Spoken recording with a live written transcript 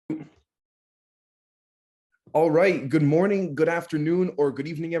All right. Good morning, good afternoon, or good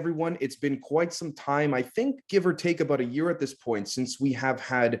evening, everyone. It's been quite some time, I think, give or take about a year at this point, since we have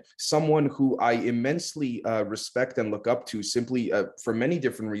had someone who I immensely respect and look up to, simply for many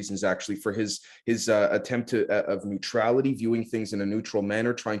different reasons, actually, for his attempt of neutrality, viewing things in a neutral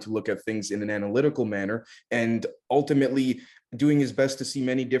manner, trying to look at things in an analytical manner, and ultimately doing his best to see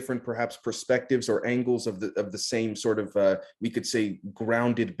many different perhaps perspectives or angles of the same sort of we could say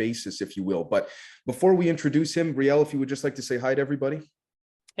grounded basis, if you will. But before we introduce him, Riel, if you would just like to say hi to everybody.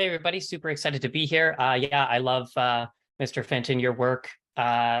 Hey everybody, super excited to be here. Yeah, I love Mr. Fenton, your work,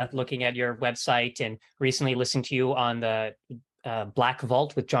 looking at your website, and recently listening to you on the Black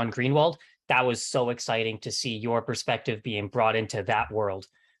Vault with John Greenwald. That was so exciting to see your perspective being brought into that world.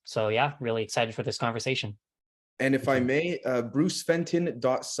 So yeah, really excited for this conversation. And if I may,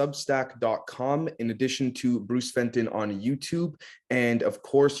 brucefenton.substack.com, in addition to Bruce Fenton on YouTube. And of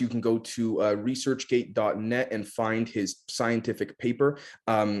course, you can go to researchgate.net and find his scientific paper,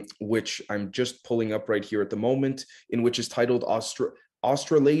 which I'm just pulling up right here at the moment, in which is titled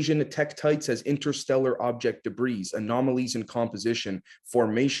Australasian Tektites as Interstellar Object Debris, Anomalies in Composition,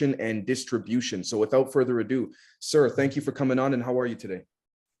 Formation, and Distribution. So without further ado, sir, thank you for coming on, and how are you today?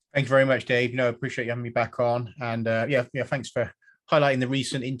 Thanks very much, Dave. No, I appreciate you having me back on. And yeah, thanks for highlighting the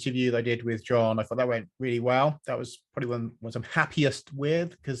recent interview that I did with John. I thought that went really well. That was probably one I'm happiest with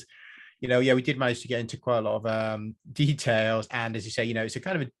because, yeah, we did manage to get into quite a lot of details. And as you say, it's a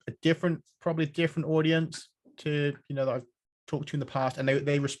kind of a different, probably different audience to, that I've talked to in the past. And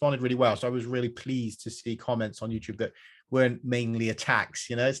they responded really well. So I was really pleased to see comments on YouTube that weren't mainly attacks.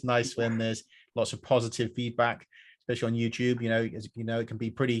 It's nice when there's lots of positive feedback, especially on YouTube. As you know, it can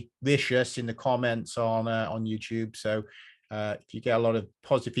be pretty vicious in the comments on YouTube. So if you get a lot of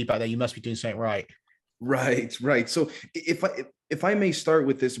positive feedback there, you must be doing something right. Right. So if I may start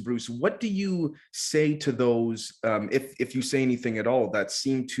with this, Bruce, what do you say to those, if you say anything at all, that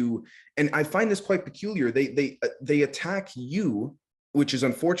seem to, and I find this quite peculiar, they attack you, which is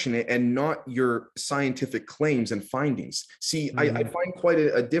unfortunate, and not your scientific claims and findings. See, I find quite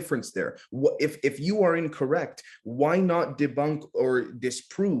a difference there. If you are incorrect, why not debunk or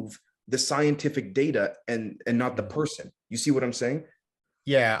disprove the scientific data and not the person? You see what I'm saying?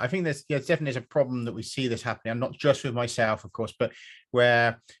 Yeah, I think there's definitely a problem that we see this happening, and not just with myself, of course, but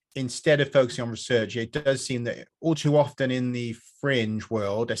where instead of focusing on research, it does seem that all too often in the fringe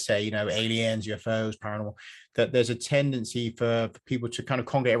world, let's say, aliens, UFOs, paranormal, that there's a tendency for people to kind of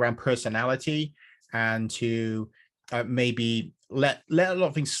congregate around personality and to maybe let a lot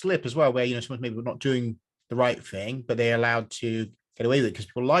of things slip as well, where, someone's maybe not doing the right thing, but they're allowed to get away with it because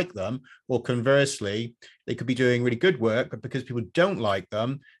people like them, or conversely, they could be doing really good work, but because people don't like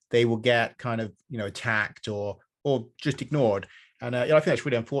them, they will get kind of attacked or just ignored. And I think that's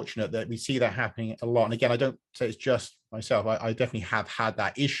really unfortunate that we see that happening a lot. And again, I don't say it's just myself. I definitely have had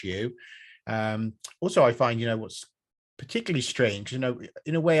that issue. Also, I find what's particularly strange. In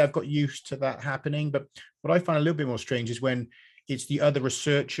a way, I've got used to that happening. But what I find a little bit more strange is when it's the other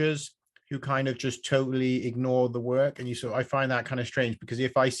researchers who kind of just totally ignore the work. And I find that kind of strange, because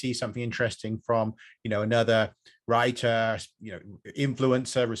if I see something interesting from, another writer,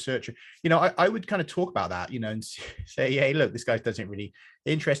 influencer, researcher, I would kind of talk about that, and say, hey, look, this guy does something really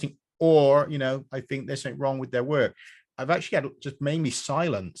interesting, or, I think there's something wrong with their work. I've actually had just mainly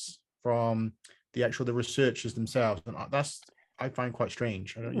silence from the researchers themselves. And I find quite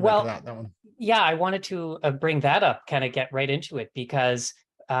strange. I don't know, Well, that one. Yeah, I wanted to bring that up, kind of get right into it, because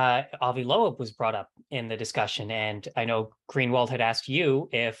Avi Loeb was brought up in the discussion, and I know Greenwald had asked you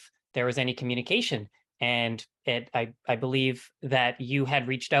if there was any communication, and I believe that you had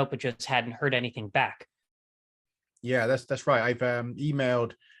reached out but just hadn't heard anything back. Yeah, that's right. I've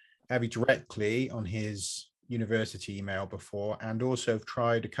emailed Avi directly on his university email before, and also have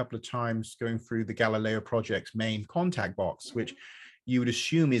tried a couple of times going through the Galileo Project's main contact box, which you would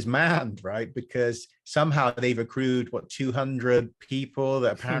assume is manned, right? Because somehow they've accrued 200 people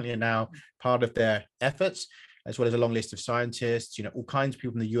that apparently are now part of their efforts, as well as a long list of scientists, all kinds of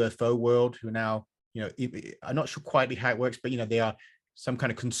people in the UFO world who are now, I'm not sure quite how it works, but they are some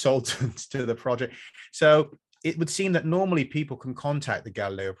kind of consultants to the project. So it would seem that normally people can contact the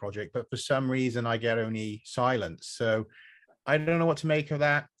Galileo Project, but for some reason I get only silence. So I don't know what to make of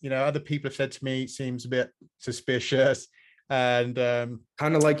that. Other people have said to me, it seems a bit suspicious. And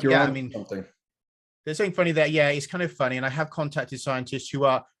kind of like you're on something. There's something funny there. Yeah, it's kind of funny. And I have contacted scientists who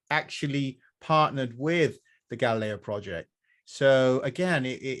are actually partnered with the Galileo Project. So again,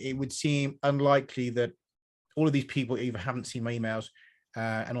 it would seem unlikely that all of these people either haven't seen my emails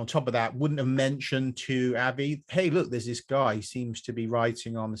And on top of that, wouldn't have mentioned to Abby, hey, look, there's this guy, he seems to be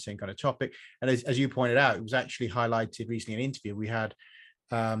writing on the same kind of topic. And as you pointed out, it was actually highlighted recently in an interview we had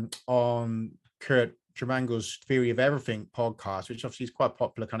on Kurt Tremangel's Theory of Everything podcast, which obviously is quite a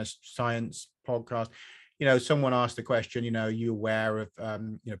popular kind of science podcast. Someone asked the question, are you aware of,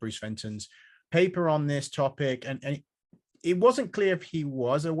 Bruce Fenton's paper on this topic? And it wasn't clear if he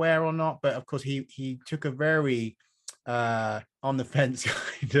was aware or not, but of course he took a very on the fence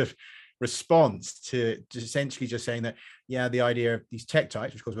kind of response to essentially just saying that, yeah, the idea of these tektites,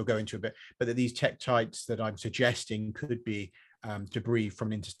 which of course we'll go into a bit, but that these tektites that I'm suggesting could be debris from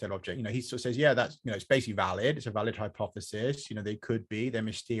an interstellar object. He sort of says, yeah, that's, it's basically valid. It's a valid hypothesis. They could be, they're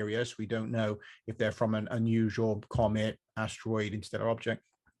mysterious. We don't know if they're from an unusual comet, asteroid, interstellar object,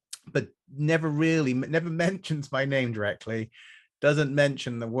 but never mentions my name directly, doesn't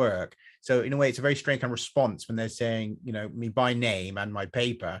mention the work. So in a way, it's a very strange kind of response when they're saying, me by name and my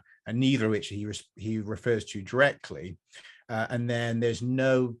paper, and neither of which he refers to directly. And then there's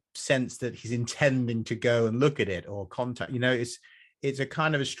no sense that he's intending to go and look at it or contact. It's a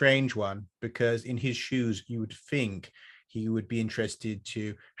kind of a strange one, because in his shoes, you would think he would be interested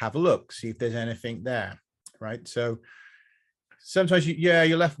to have a look, see if there's anything there, right? So sometimes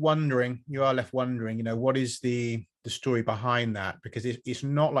you're left wondering. You are left wondering, what is the story behind that? Because it's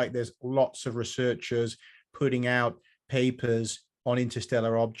not like there's lots of researchers putting out papers on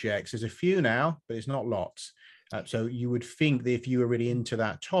interstellar objects. There's a few now, but it's not lots. So you would think that if you were really into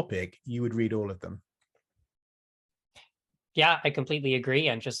that topic, you would read all of them. Yeah, I completely agree.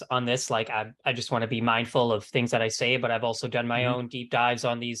 And just on this, I just want to be mindful of things that I say, but I've also done my own deep dives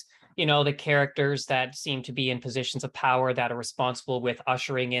on these, the characters that seem to be in positions of power that are responsible with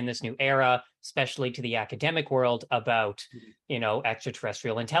ushering in this new era, especially to the academic world, about,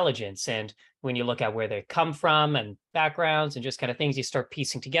 extraterrestrial intelligence. And when you look at where they come from and backgrounds and just kind of things, you start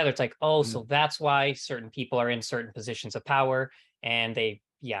piecing together. It's like, oh, so that's why certain people are in certain positions of power. And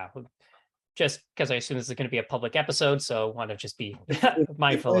just because I assume this is going to be a public episode, so I want to just be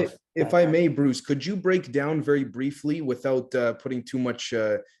mindful if I may, Bruce, could you break down very briefly without putting too much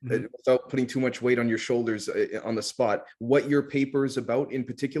weight on your shoulders on the spot, what your paper is about in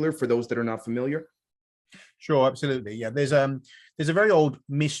particular for those that are not familiar? Sure, absolutely. Yeah, there's a very old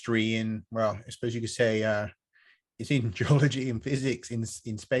mystery in, well, I suppose you could say it's in geology and physics,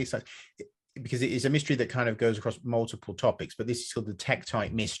 in space science, because it is a mystery that kind of goes across multiple topics, but this is called the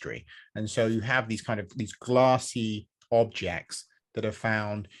tektite mystery. And so you have these glassy objects that are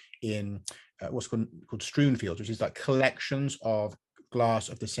found in what's called strewn fields, which is like collections of glass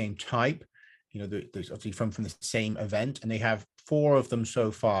of the same type. There's obviously from the same event, and they have 4 of them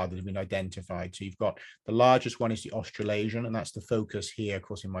so far that have been identified. So you've got the largest one is the Australasian, and that's the focus here, of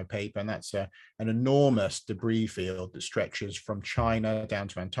course, in my paper. And that's an enormous debris field that stretches from China down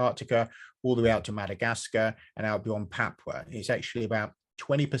to Antarctica, all the way out to Madagascar and out beyond Papua. It's actually about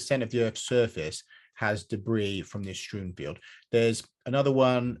 20% of the Earth's surface has debris from this strewn field. There's another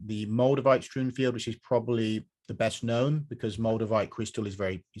one, the Moldavite strewn field, which is probably the best known, because Moldavite crystal is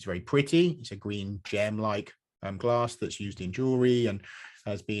very pretty. It's a green gem-like glass that's used in jewelry and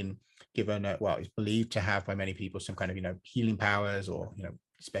has been given is believed to have by many people some kind of healing powers or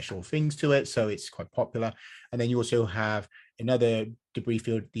special things to it, so it's quite popular. And then you also have another debris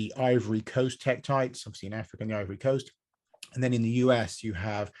field, the Ivory Coast tektites, obviously in Africa and the Ivory Coast. And then in the US you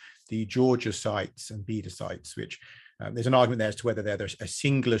have the Georgia sites and Beta sites, which there's an argument there as to whether there's a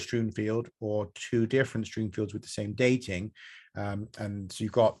singular strewn field or 2 different strewn fields with the same dating. And so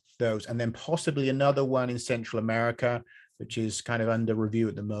you've got those, and then possibly another one in Central America, which is kind of under review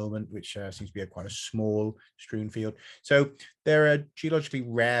at the moment, which seems to be quite a small strewn field. So they're a geologically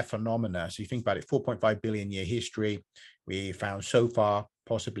rare phenomena. So you think about it, 4.5 billion year history, we found so far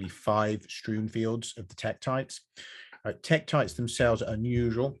possibly 5 strewn fields of the tektites. Tektites themselves are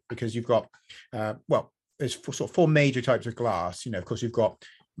unusual because you've got, there's 4 major types of glass. Of course, you've got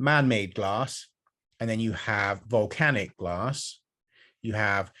man-made glass, and then you have volcanic glass. You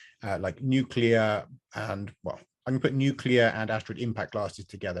have like nuclear and, I'm going to put nuclear and asteroid impact glasses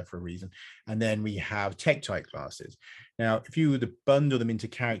together for a reason. And then we have tektite glasses. Now, if you were to bundle them into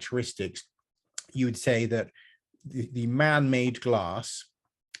characteristics, you would say that the man-made glass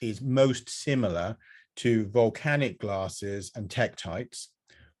is most similar to volcanic glasses and tektites,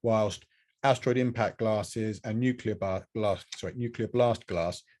 whilst asteroid impact glasses and nuclear blast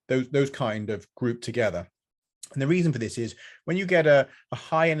glass, those kind of group together. And the reason for this is when you get a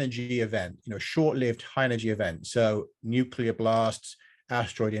high energy event, a short-lived high energy event, so nuclear blasts,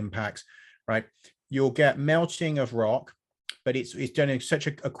 asteroid impacts, right, you'll get melting of rock, but it's done in such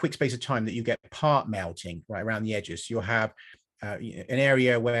a quick space of time that you get part melting right around the edges. So you'll have an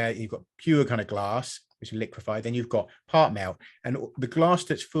area where you've got pure kind of glass, which is liquefied, then you've got part melt, and the glass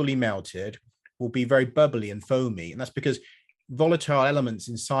that's fully melted will be very bubbly and foamy. And that's because volatile elements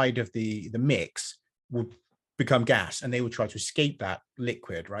inside of the mix will become gas, and they will try to escape that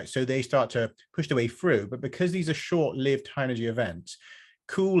liquid, right? So they start to push their way through. But because these are short-lived high energy events,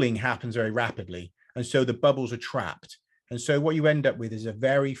 cooling happens very rapidly. And so the bubbles are trapped. And so what you end up with is a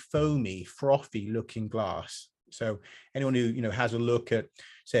very foamy, frothy looking glass. So anyone who, has a look at,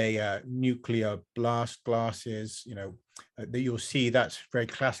 say, nuclear blast glasses, that you'll see that's very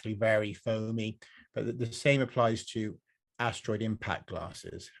classically very foamy. But the same applies to asteroid impact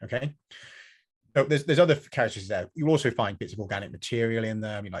glasses. Okay. So there's other characteristics there. You also find bits of organic material in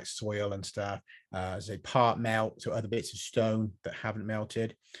there, like soil and stuff. There's a part melt, so other bits of stone that haven't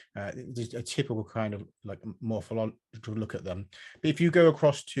melted. There's a typical kind of like morphological look at them. But if you go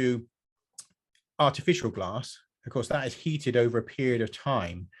across to artificial glass, of course, that is heated over a period of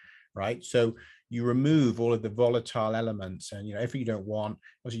time, right? So you remove all of the volatile elements, and everything you don't want.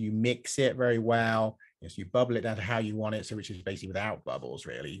 Also, you mix it very well. So you bubble it down to how you want it, so which is basically without bubbles,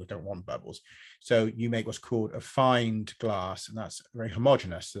 really. You don't want bubbles. So you make what's called a fined glass, and that's very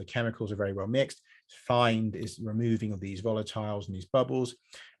homogeneous. So the chemicals are very well mixed. Fined is removing of these volatiles and these bubbles,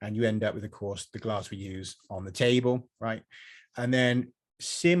 and you end up with, of course, the glass we use on the table, right? And then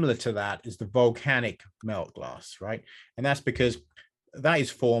similar to that is the volcanic melt glass, right? And that's because that is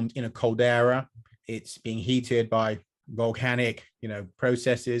formed in a caldera. It's being heated by volcanic,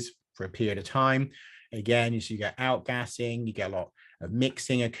 processes for a period of time. Again, you get outgassing, you get a lot of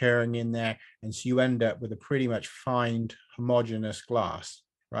mixing occurring in there. And so you end up with a pretty much fine, homogeneous glass,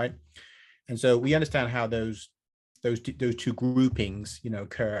 right? And so we understand how those two groupings,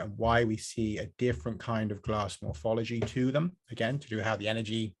 occur, and why we see a different kind of glass morphology to them, again, to do how the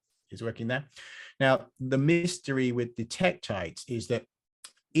energy is working there. Now, the mystery with the tektites is that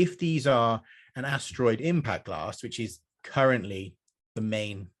if these are an asteroid impact glass, which is currently the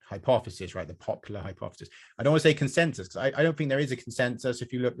main hypothesis, right? The popular hypothesis. I don't want to say consensus, because I don't think there is a consensus.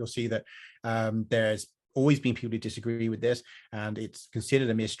 If you look, you'll see that there's always been people who disagree with this, and it's considered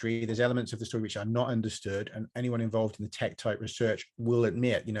a mystery. There's elements of the story which are not understood, and anyone involved in the tektite research will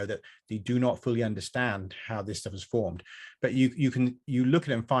admit, that they do not fully understand how this stuff is formed. But you look at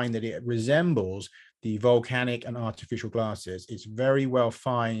it and find that it resembles the volcanic and artificial glasses. It's very well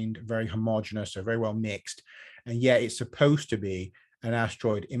fined, very homogeneous, so very well mixed, and yet it's supposed to be an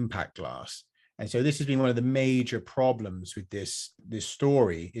asteroid impact glass. And so this has been one of the major problems with this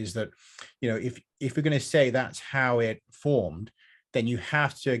story, is that, if we're going to say that's how it formed, then you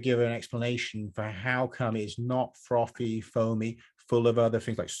have to give an explanation for how come it's not frothy, foamy, full of other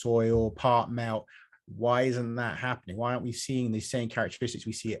things like soil, part melt. Why isn't that happening? Why aren't we seeing the same characteristics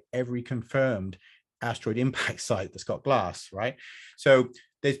we see at every confirmed asteroid impact site that's got glass, right? So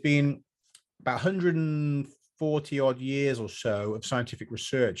there's been about 140 odd years or so of scientific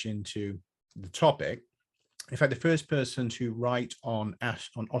research into the topic. In fact, the first person to write on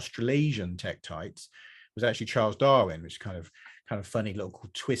Australasian tektites was actually Charles Darwin, which is kind of funny little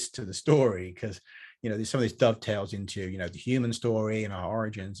twist to the story, because there's some of this dovetails into the human story and our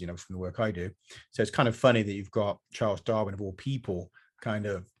origins, from the work I do. So it's kind of funny that you've got Charles Darwin of all people kind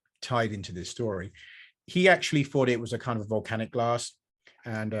of tied into this story. He actually thought it was a kind of volcanic glass,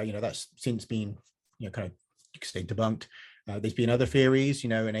 and that's since been kind of, you could say, debunked. There's been other theories,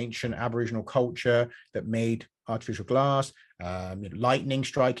 in ancient Aboriginal culture that made artificial glass, lightning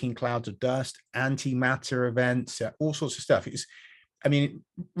striking clouds of dust, antimatter events, all sorts of stuff.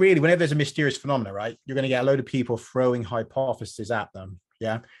 Really, whenever there's a mysterious phenomena, right, you're going to get a load of people throwing hypotheses at them.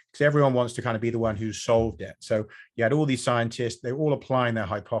 Yeah, because everyone wants to kind of be the one who solved it. So you had all these scientists, they're all applying their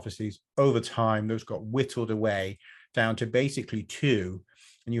hypotheses. Over time, those got whittled away down to basically two.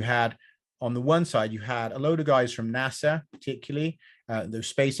 And you had, on the one side, you had a load of guys from NASA, particularly those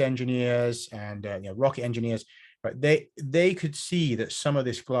space engineers and rocket engineers, but they could see that some of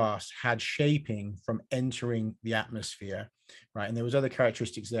this glass had shaping from entering the atmosphere, right? And there was other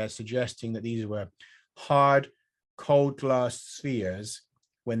characteristics there suggesting that these were hard, cold glass spheres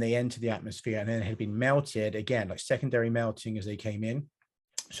when they entered the atmosphere, and then had been melted again, like secondary melting as they came in.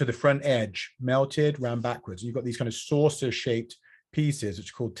 So the front edge melted, ran backwards. You've got these kind of saucer-shaped pieces,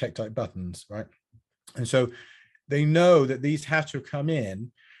 which are called tektite buttons, right? And so they know that these have to come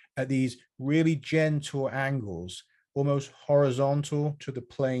in at these really gentle angles, almost horizontal to the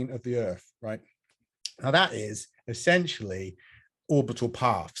plane of the Earth, right? Now that is essentially orbital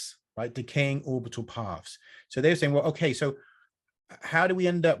paths, right? Decaying orbital paths. So they're saying, well, okay, so how do we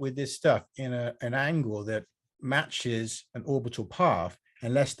end up with this stuff in an angle that matches an orbital path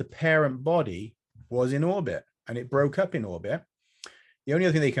unless the parent body was in orbit and it broke up in orbit? The only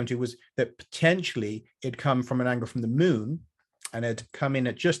other thing they come to was that potentially it'd come from an angle from the moon and had come in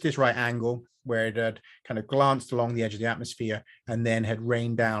at just this right angle where it had kind of glanced along the edge of the atmosphere and then had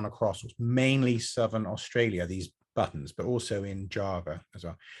rained down across mainly southern Australia, these buttons, but also in Java as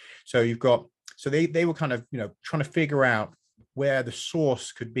well. So you've got, so they were kind of, trying to figure out where the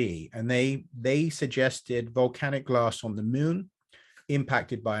source could be. And they suggested volcanic glass on the moon,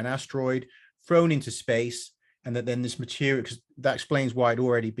 impacted by an asteroid, thrown into space, and that then this material, because that explains why it'd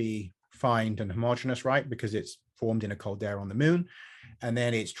already be fine and homogeneous, right? Because it's formed in a caldera on the moon, and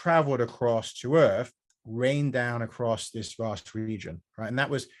then it's traveled across to Earth, rained down across this vast region, right? And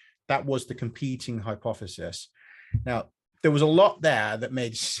that was the competing hypothesis. Now, there was a lot there that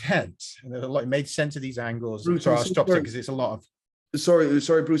made sense, and it made sense of these angles. Bruce, so I'll stop there because it's a lot of.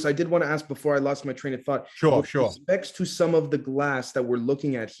 Sorry, Bruce. I did want to ask before I lost my train of thought. Sure. With respects to some of the glass that we're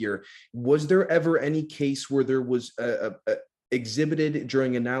looking at here, was there ever any case where there was exhibited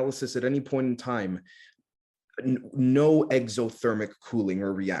during analysis at any point in time no exothermic cooling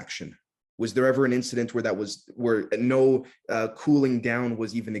or reaction? Was there ever an incident where no cooling down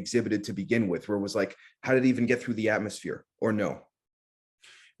was even exhibited to begin with, where it was like, how did it even get through the atmosphere, or no?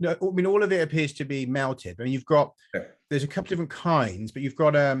 No, I mean, all of it appears to be melted. I mean, you've got, there's a couple different kinds, but you've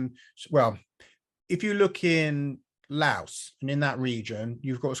got, well, if you look in Laos and in that region,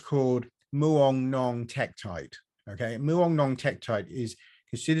 you've got what's called Muong Nong Tektite. Okay, Muong Nong Tektite is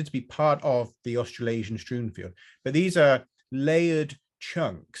considered to be part of the Australasian strewn field, but these are layered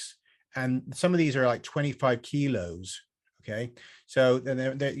chunks, and some of these are like 25 kilos. Okay, so then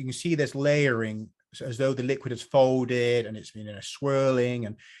you can see there's layering as though the liquid has folded and it's been in a swirling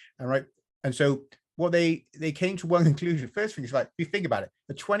and right. And so what they came to one conclusion. First thing is, like, if you think about it,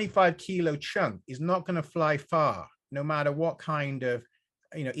 a 25 kilo chunk is not going to fly far, no matter what kind of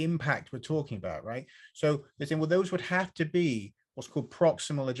impact we're talking about, right? So they're saying, well, those would have to be what's called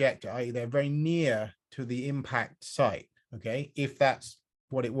proximal ejecta, i.e. they're very near to the impact site, okay, if that's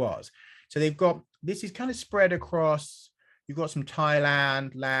what it was. So they've got, this is kind of spread across, you've got some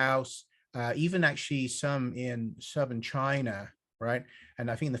Thailand, Laos, even actually some in southern China, right?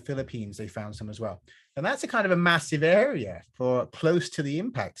 And I think in the Philippines, they found some as well. And that's a kind of a massive area for close to the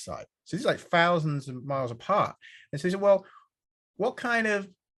impact site. So this is like thousands of miles apart. And so they said, well, what kind of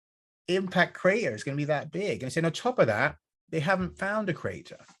impact crater is going to be that big? And I said, on top of that, they haven't found a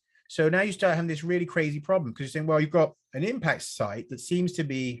crater. So now you start having this really crazy problem, because you're saying, well, you've got an impact site that seems to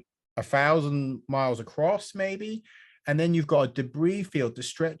be 1,000 miles across, maybe. And then you've got a debris field that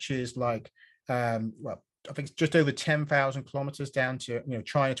stretches like, well, I think it's just over 10,000 kilometers down to,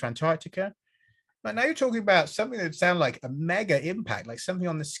 China to Antarctica. But now you're talking about something that sounds like a mega impact, like something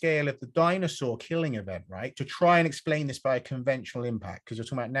on the scale of the dinosaur killing event, right? To try and explain this by a conventional impact, because you're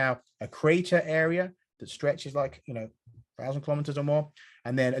talking about now a crater area that stretches like, 1,000 kilometers or more,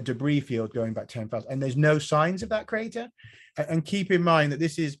 and then a debris field going back 10,000. And there's no signs of that crater. And keep in mind that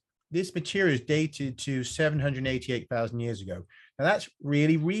this material is dated to 788,000 years ago. Now that's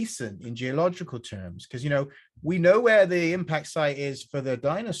really recent in geological terms, because, we know where the impact site is for the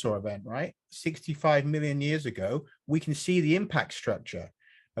dinosaur event, right? 65 million years ago, we can see the impact structure,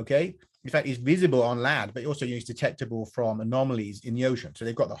 okay? In fact, it's visible on land, but also it's detectable from anomalies in the ocean. So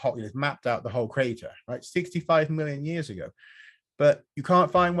they've got they've mapped out the whole crater, right? 65 million years ago. But you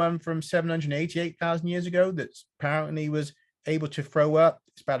can't find one from 788,000 years ago that apparently was able to throw up,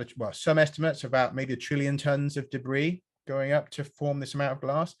 it's about, well, some estimates about maybe 1 trillion tons of debris going up to form this amount of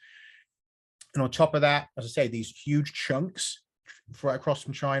glass. And on top of that, as I say, these huge chunks right across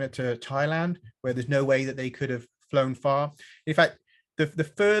from China to Thailand, where there's no way that they could have flown far. In fact, the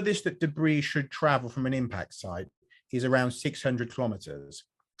furthest that debris should travel from an impact site is around 600 kilometers,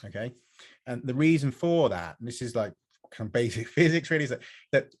 okay? And the reason for that, and this is like kind of basic physics really, is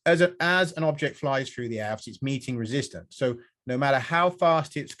that as an object flies through the air, it's meeting resistance. So no matter how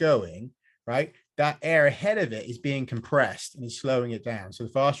fast it's going, right, that air ahead of it is being compressed and is slowing it down. So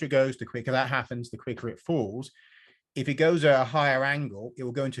the faster it goes, the quicker that happens, the quicker it falls. If it goes at a higher angle, it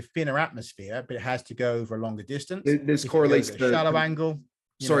will go into thinner atmosphere, but it has to go over a longer distance. This correlates to shallow angle.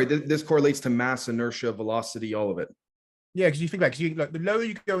 Sorry, this correlates to mass, inertia, velocity, all of it. Yeah, because you think about it, like the lower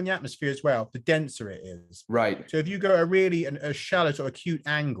you go in the atmosphere as well, the denser it is. Right. So if you go a shallow sort of acute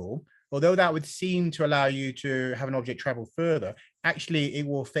angle, although that would seem to allow you to have an object travel further, actually it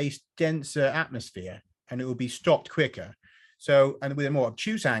will face denser atmosphere and it will be stopped quicker. So, and with a more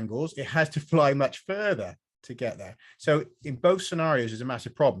obtuse angles, it has to fly much further to get there. So in both scenarios, there's a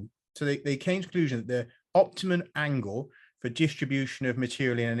massive problem. So they came to the conclusion that the optimum angle for distribution of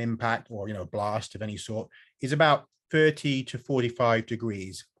material in an impact or, a blast of any sort is about 30 to 45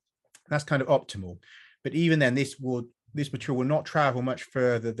 degrees. That's kind of optimal. But even then, this would this material will not travel much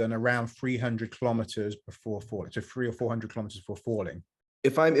further than around 300 kilometers before falling. So 300 or 400 kilometers before falling.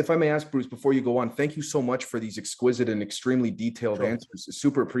 If I may ask, Bruce, before you go on, thank you so much for these exquisite and extremely detailed answers.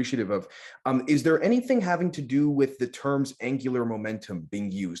 Super appreciative of. Is there anything having to do with the terms angular momentum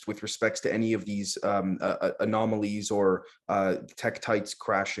being used with respects to any of these anomalies or tektites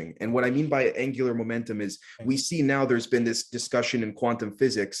crashing? And what I mean by angular momentum is we see now there's been this discussion in quantum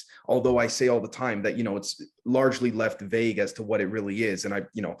physics, although I say all the time that, it's largely left vague as to what it really is. And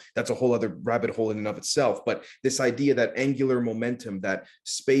that's a whole other rabbit hole in and of itself. But this idea that angular momentum, that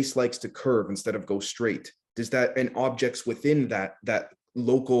space likes to curve instead of go straight, does that, and objects within that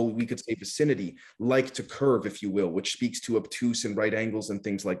local, we could say vicinity, like to curve, if you will, which speaks to obtuse and right angles and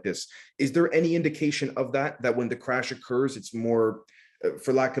things like this. Is there any indication of that when the crash occurs, it's more,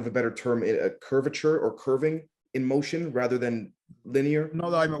 for lack of a better term, a curvature or curving in motion rather than linear?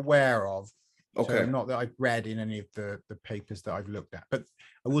 Not that I'm aware of. Okay. So not that I've read in any of the papers that I've looked at, but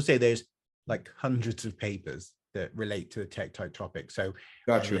I will say there's like hundreds of papers that relate to the tektite topic. So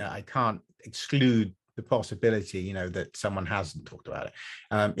gotcha. I can't exclude the possibility, that someone hasn't talked about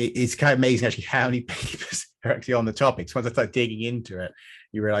it. It's kind of amazing actually how many papers are actually on the topic. So once I start digging into it,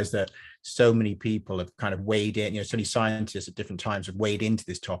 you realize that so many people have kind of weighed in, so many scientists at different times have weighed into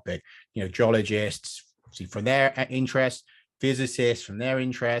this topic, geologists, see, for their interest, physicists from their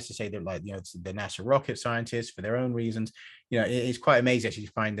interests, to say that, like, it's the NASA rocket scientists for their own reasons. It's quite amazing actually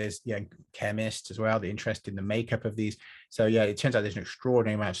to find there's chemists as well, the interest in the makeup of these. So it turns out there's an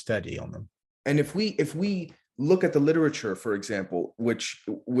extraordinary amount of study on them. And if we look at the literature, for example, which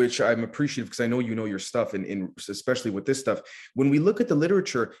I'm appreciative, because I know your stuff, in especially with this stuff, when we look at the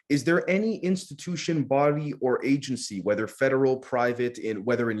literature, is there any institution, body, or agency, whether federal, private,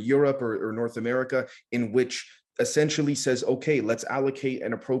 whether in Europe or North America, in which essentially says, okay, let's allocate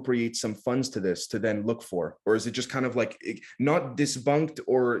and appropriate some funds to this to then look for? Or is it just kind of like not debunked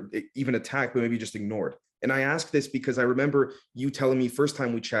or even attacked, but maybe just ignored? And I ask this because I remember you telling me first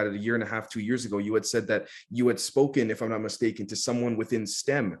time we chatted 1.5 years, 2 years ago, you had said that you had spoken, if I'm not mistaken, to someone within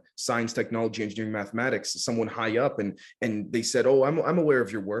STEM, science, technology, engineering, mathematics, someone high up, and they said, oh, I'm aware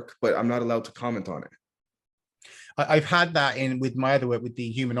of your work, but I'm not allowed to comment on it. I've had that with my other work, with the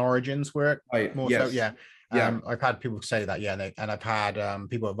human origins work. Right. More Yes. so, yeah. I've had people say that, and I've had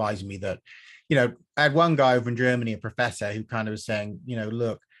people advising me that, I had one guy over in Germany, a professor, who kind of was saying,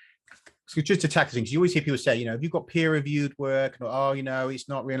 look, so just to tackle things, you always hear people say, have you got peer-reviewed work? Oh, it's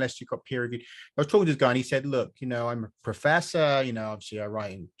not real unless you've got peer-reviewed. I was talking to this guy, and he said, look, I'm a professor, obviously I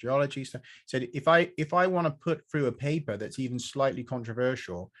write in geology stuff. Said if I want to put through a paper that's even slightly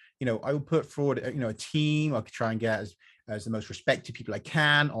controversial, I will put forward, a team. I could try and get as the most respected people I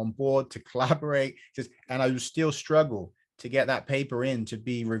can on board to collaborate, and I will still struggle to get that paper in to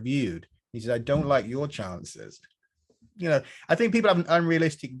be reviewed. He says, I don't like your chances. I think people have an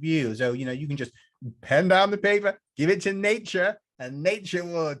unrealistic view. So, you can just pen down the paper, give it to nature, and nature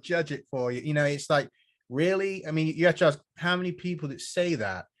will judge it for you. It's like, really? I mean, you have to ask how many people that say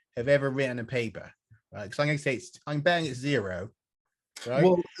that have ever written a paper, right? Because I'm going to say, I'm betting it's zero, right?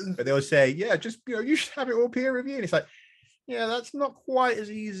 Well, but they'll say, yeah, just, you should have it all peer reviewed. And it's like, yeah, that's not quite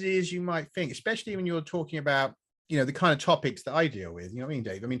as easy as you might think, especially when you're talking about, the kind of topics that I deal with. You know what I mean,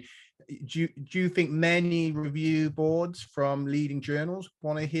 Dave? I mean, do you think many review boards from leading journals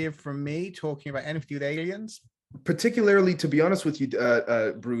want to hear from me talking about anything to do with aliens? Particularly, to be honest with you,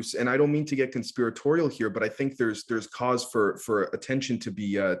 Bruce, and I don't mean to get conspiratorial here, but I think there's cause for attention to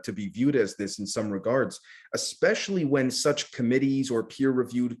be viewed as this in some regards, especially when such committees or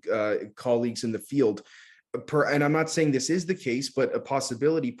peer-reviewed colleagues in the field, and I'm not saying this is the case, but a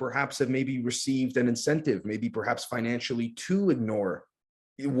possibility, perhaps have maybe received an incentive, maybe perhaps financially, to ignore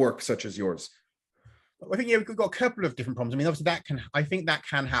work such as yours. I think we've got a couple of different problems. I mean, obviously I think that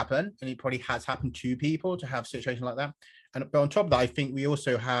can happen, and it probably has happened to people to have situations like that. But on top of that, I think we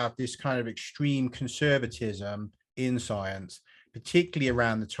also have this kind of extreme conservatism in science, particularly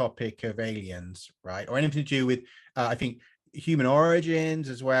around the topic of aliens, right? Or anything to do with, I think, human origins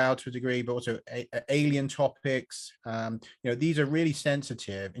as well to a degree, but also alien topics. These are really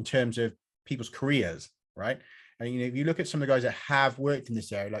sensitive in terms of people's careers, right? And if you look at some of the guys that have worked in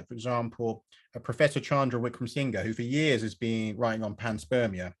this area, like for example, Professor Chandra Wickramasinghe, who for years has been writing on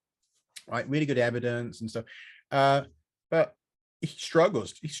panspermia, right? Really good evidence and stuff. But he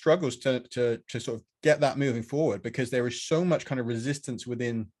struggles to sort of get that moving forward, because there is so much kind of resistance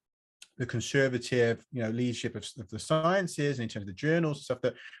within the conservative, leadership of the sciences, and in terms of the journals and stuff,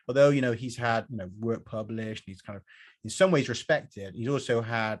 that although, he's had, work published, he's kind of in some ways respected, he's also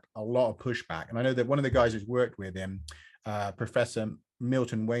had a lot of pushback. And I know that one of the guys who's worked with him, Professor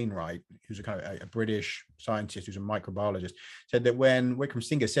Milton Wainwright, who's a kind of a British scientist, who's a microbiologist, said that when Wickham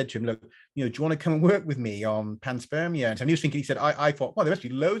Singer said to him, look, do you want to come and work with me on panspermia? And so he was thinking, he said, I thought, well, there must be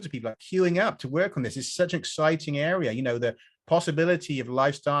loads of people like queuing up to work on this. It's such an exciting area, the possibility of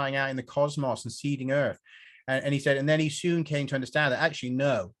life starting out in the cosmos and seeding Earth. And he said, and then he soon came to understand that actually,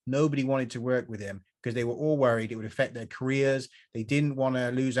 no, nobody wanted to work with him because they were all worried it would affect their careers. They didn't want to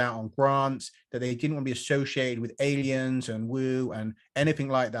lose out on grants, that they didn't want to be associated with aliens and woo and anything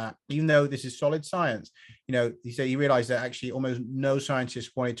like that. Even though this is solid science, he said he realized that actually almost no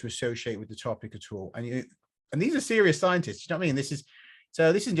scientists wanted to associate with the topic at all. And these are serious scientists. You know what I mean? This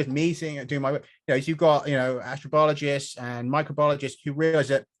isn't just me doing my work. You've got, astrobiologists and microbiologists who realize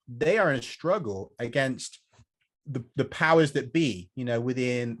that they are in a struggle against the powers that be,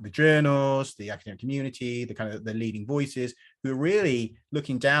 within the journals, the academic community, the kind of the leading voices who are really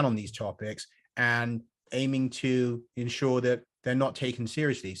looking down on these topics and aiming to ensure that they're not taken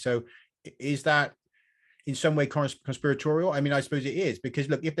seriously. So is that in some way conspiratorial? I mean, I suppose it is, because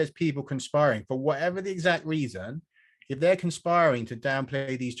look, if there's people conspiring for whatever the exact reason, if they're conspiring to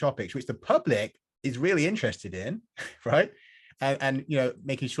downplay these topics, which the public is really interested in, right? And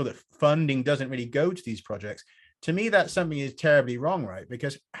making sure that funding doesn't really go to these projects, to me, that's something is terribly wrong, right?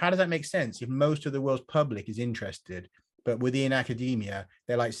 Because how does that make sense if most of the world's public is interested, but within academia,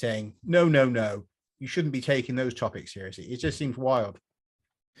 they're like saying, no, you shouldn't be taking those topics seriously. It just seems wild.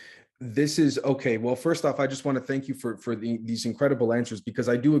 This is okay. Well, first off, I just want to thank you for these incredible answers, because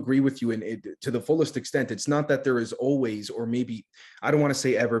I do agree with you to the fullest extent. It's not that there is always, or maybe I don't want to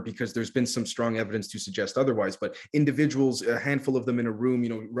say ever, because there's been some strong evidence to suggest otherwise, but individuals, a handful of them in a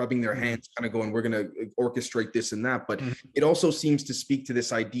room, rubbing their hands, kind of going, we're going to orchestrate this and that. But it also seems to speak to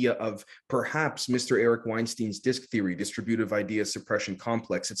this idea of perhaps Mr. Eric Weinstein's disk theory, distributive idea suppression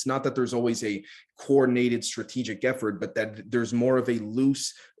complex. It's not that there's always a coordinated strategic effort, but that there's more of a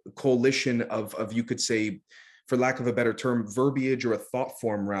loose coalition of you could say, for lack of a better term, verbiage or a thought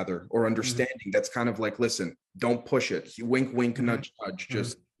form rather, or understanding that's kind of like, listen, don't push it, wink wink, nudge nudge,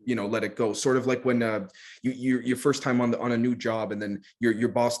 just let it go. Sort of like when your first time on a new job, and then your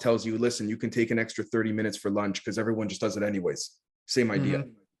boss tells you, listen, you can take an extra 30 minutes for lunch because everyone just does it anyways. Same idea,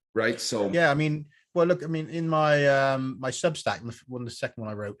 right? So yeah, I mean, well, look, I mean, in my my Substack, the second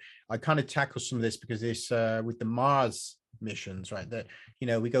one I wrote, I kind of tackle some of this, because this with the Mars missions, right, that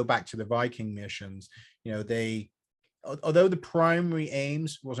we go back to the Viking missions, they, although the primary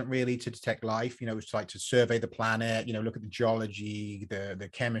aims wasn't really to detect life, it was like to survey the planet, look at the geology, the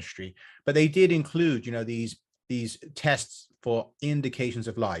chemistry, but they did include these tests for indications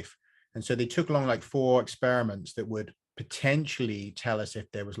of life. And so they took along like 4 experiments that would potentially tell us if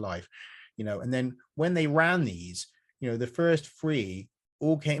there was life, and then when they ran these, the first 3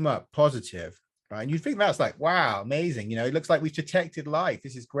 all came up positive. Right. And you think that's like, wow, amazing. It looks like we've detected life.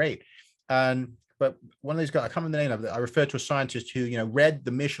 This is great. But one of these guys, I can't remember the name of it. I referred to a scientist who, read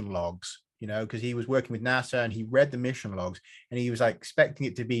the mission logs, because he was working with NASA, and he read the mission logs, and he was like expecting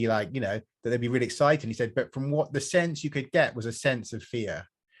it to be like, that they'd be really excited. He said, but from what the sense you could get was a sense of fear.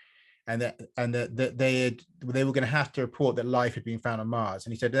 And that they were going to have to report that life had been found on Mars.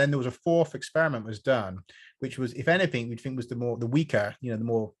 And he said, then there was a 4th experiment was done, which was, if anything, we'd think was the weaker, the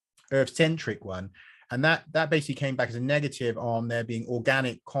more Earth-centric one, and that basically came back as a negative on there being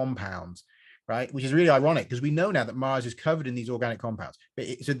organic compounds, right? Which is really ironic, because we know now that Mars is covered in these organic compounds. But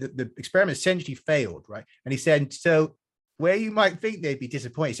so the experiment essentially failed, right? And he said, so where you might think they'd be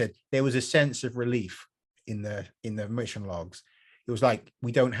disappointed, he said there was a sense of relief in the mission logs. It was like,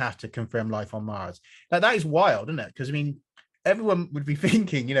 we don't have to confirm life on Mars. Now that is wild, isn't it? Because I mean, everyone would be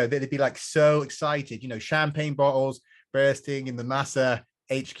thinking, they'd be like so excited, champagne bottles bursting in the NASA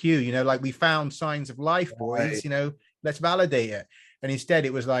HQ, like, we found signs of life, boys, right. Let's validate it. And instead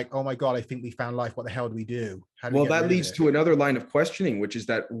it was like, oh my God, I think we found life. What the hell do we do? Well, that leads to another line of questioning, which is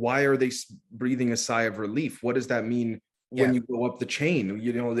that why are they breathing a sigh of relief? What does that mean when you go up the chain?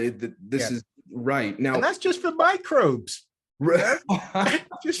 This is right now. And that's just for microbes.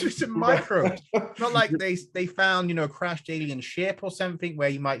 Just for some microbes. Not like they found, a crashed alien ship or something where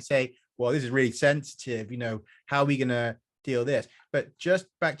you might say, well, this is really sensitive. How are we going to deal this? But just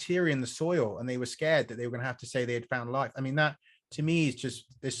bacteria in the soil, and they were scared that they were going to have to say they had found life. I mean, that to me is just,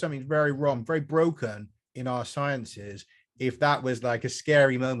 there's something very wrong, very broken in our sciences. If that was like a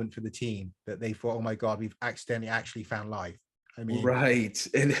scary moment for the team, that they thought, oh my God, we've accidentally actually found life. I mean, right.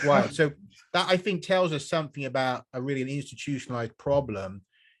 It's wild. So that, I think, tells us something about an institutionalized problem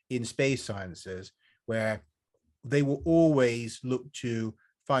in space sciences, where they will always look to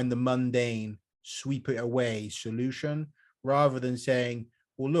find the mundane, sweep it away solution, rather than saying,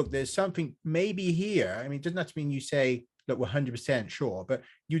 well, look, there's something maybe here. I mean, it doesn't have to mean you say, that we're 100% sure, but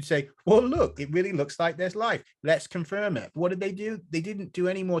you'd say, well, look, it really looks like there's life. Let's confirm it. What did they do? They didn't do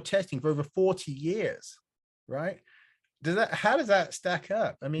any more testing for over 40 years, right? How does that stack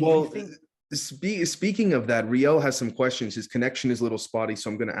up? I mean, well, speaking of that, Riel has some questions. His connection is a little spotty, so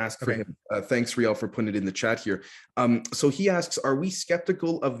I'm going to ask for him. Thanks, Riel, for putting it in the chat here. So he asks, are we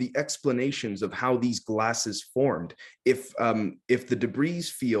skeptical of the explanations of how these glasses formed? If the debris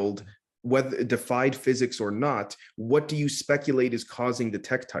field, whether it defied physics or not, what do you speculate is causing the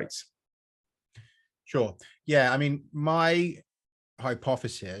tektites? Sure. Yeah, I mean, my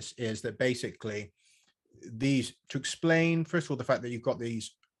hypothesis is that basically these, to explain, first of all, the fact that you've got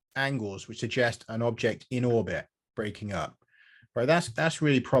these angles which suggest an object in orbit breaking up, right? That's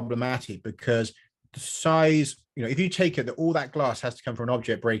really problematic, because the size, if you take it that all that glass has to come from an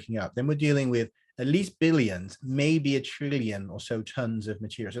object breaking up, then we're dealing with at least billions, maybe a trillion or so tons of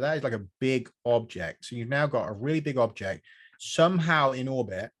material. So that is like a big object. So you've now got a really big object somehow in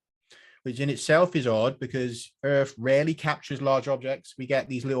orbit, which in itself is odd because Earth rarely captures large objects. We get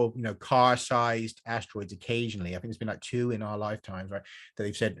these little, car-sized asteroids occasionally. I think there's been like 2 in our lifetimes, right? That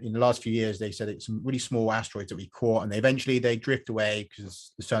they've said in the last few years, they said it's some really small asteroids that we caught, and they drift away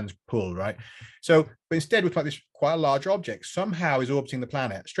because the sun's pulled, right? So, but instead we've got this quite a large object somehow is orbiting the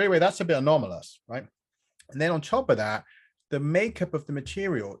planet. Straight away, that's a bit anomalous, right? And then on top of that, the makeup of the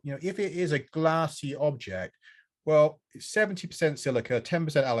material, if it is a glassy object, well, it's 70% silica,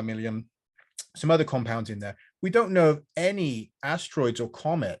 10% aluminium, some other compounds in there. We don't know of any asteroids or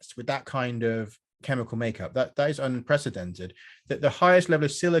comets with that kind of chemical makeup. That is unprecedented. That the highest level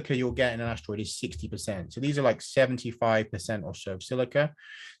of silica you'll get in an asteroid is 60%. So these are like 75% or so of silica.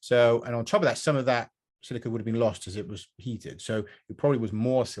 So, and on top of that, some of that silica would have been lost as it was heated. So it probably was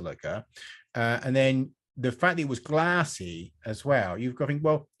more silica. And then the fact that it was glassy as well, you've got to think,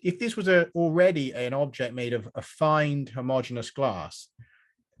 well, if this was already an object made of a fine homogeneous glass,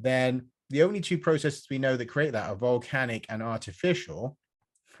 then the only 2 processes we know that create that are volcanic and artificial,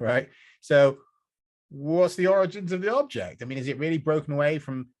 right? So what's the origins of the object? I mean, is it really broken away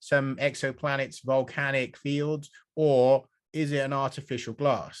from some exoplanet's volcanic fields, or is it an artificial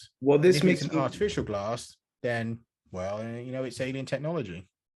glass? Well, this if makes it's an artificial glass, then, well, it's alien technology.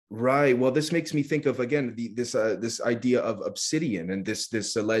 Right. Well, this makes me think of, again, this idea of obsidian, and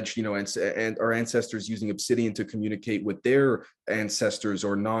this alleged, and our ancestors using obsidian to communicate with their ancestors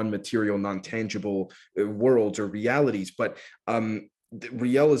or non-material, non-tangible worlds or realities. But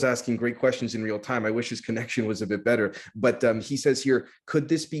Riel is asking great questions in real time. I wish his connection was a bit better. But he says here, could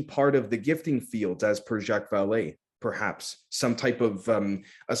this be part of the gifting fields as per Jacques Vallée? Perhaps some type of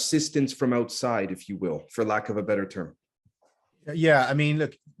assistance from outside, if you will, for lack of a better term. Yeah, I mean,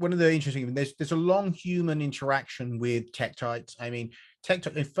 look, one of the interesting, there's a long human interaction with tektites. I mean,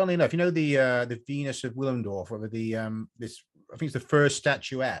 tektites, funnily enough, the Venus of Willendorf, or this, I think it's the first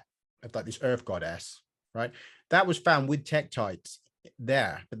statuette of like this earth goddess, right? That was found with tektites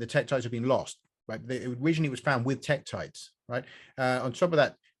there, but the tektites have been lost, right? Originally it was found with tektites, right? On top of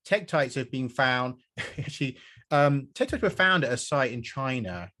that, tektites have been found, actually, tektites were found at a site in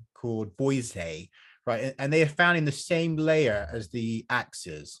China called Boise, right? And they are found in the same layer as the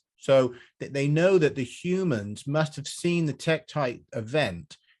axes. So they know that the humans must have seen the tektite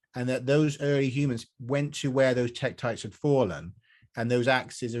event, and that those early humans went to where those tektites had fallen, and those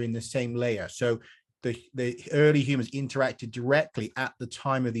axes are in the same layer. So the early humans interacted directly at the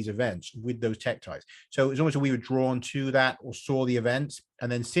time of these events with those tektites. So it's almost like we were drawn to that or saw the events.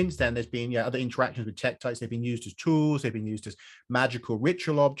 And then since then, there's been other interactions with tektites. They've been used as tools. They've been used as magical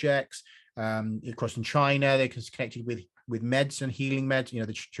ritual objects. Of course, in China, they're connected with medicine, healing medicine,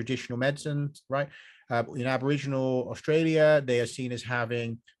 the traditional medicines, right? In Aboriginal Australia, they are seen as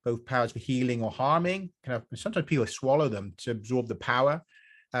having both powers for healing or harming. Sometimes people swallow them to absorb the power.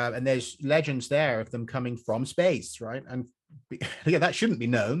 And there's legends there of them coming from space, right? And that shouldn't be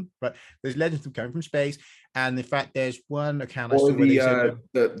known, but there's legends of them coming from space. And in fact, there's one account, or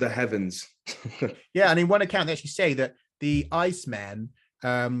the heavens. Yeah, and in one account, they actually say that the Icemen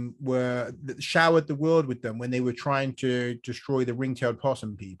showered the world with them when they were trying to destroy the ring-tailed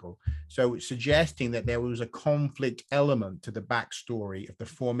possum people. So it's suggesting that there was a conflict element to the backstory of the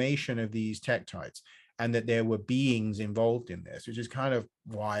formation of these tektites, and that there were beings involved in this, which is kind of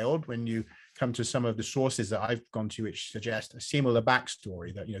wild when you come to some of the sources that I've gone to, which suggest a similar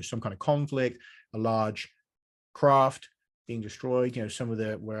backstory, that, some kind of conflict, a large craft being destroyed, some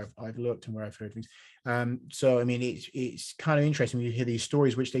of where I've looked and where I've heard things. So, I mean, it's kind of interesting when you hear these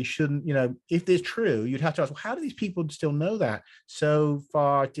stories, which they shouldn't, if they're true, you'd have to ask, well, how do these people still know that so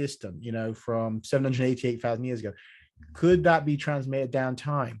far distant, from 788,000 years ago? could that be transmitted down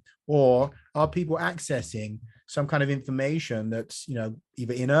time? Or are people accessing some kind of information that's,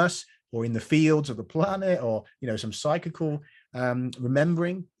 either in us or in the fields of the planet, or, some psychical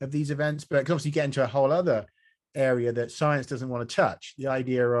remembering of these events? But obviously you get into a whole other area that science doesn't want to touch, the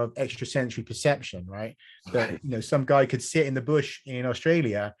idea of extrasensory perception, right? That, some guy could sit in the bush in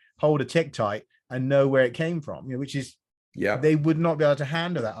Australia, hold a Tektite and know where it came from, which is, they would not be able to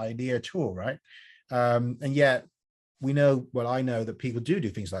handle that idea at all, right? And yet we know, well, I know that people do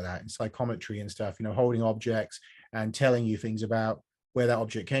things like that in psychometry and stuff, holding objects and telling you things about where that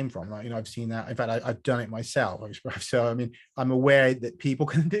object came from. Like, I've seen that. In fact, I've done it myself. So, I mean, I'm aware that people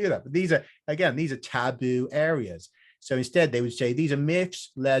can do that, but these are taboo areas. So instead they would say, these are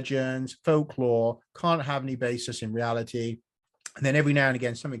myths, legends, folklore, can't have any basis in reality. And then every now and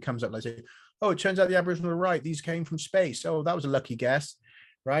again, something comes up like, say, oh, it turns out the Aboriginal are right. These came from space. Oh, that was a lucky guess.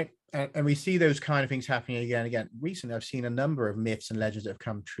 Right. And we see those kind of things happening again and again. Recently, I've seen a number of myths and legends that have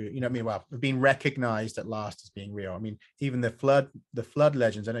come true. Well, have been recognized at last as being real. I mean, even the flood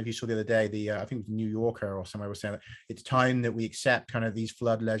legends. I don't know if you saw the other day, I think it was the New Yorker or somewhere was saying that it's time that we accept kind of these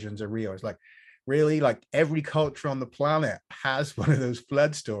flood legends are real. It's like, really, like every culture on the planet has one of those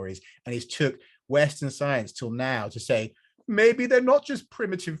flood stories. And it's took Western science till now to say, maybe they're not just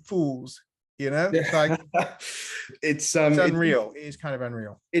primitive fools. It's like it's unreal. It is kind of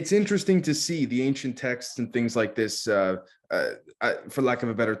unreal. It's interesting to see the ancient texts and things like this, for lack of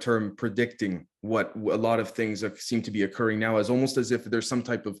a better term, predicting what a lot of things seem to be occurring now, as almost as if there's some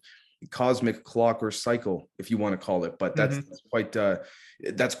type of cosmic clock or cycle, if you want to call it. But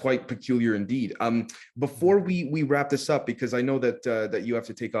that's quite peculiar indeed. Before we wrap this up, because I know that you have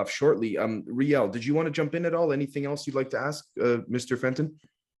to take off shortly, Riel, did you want to jump in at all? Anything else you'd like to ask Mr. Fenton?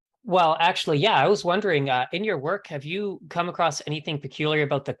 Well, actually, yeah, I was wondering, in your work, have you come across anything peculiar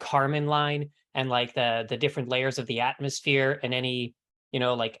about the Kármán line and like the different layers of the atmosphere, and any,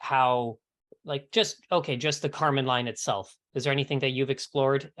 like how, like just the Kármán line itself? Is there anything that you've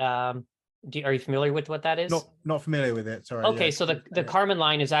explored? Are you familiar with what that is? Not familiar with it. Sorry. Okay, so the Kármán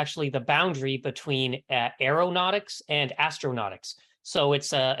line is actually the boundary between aeronautics and astronautics. So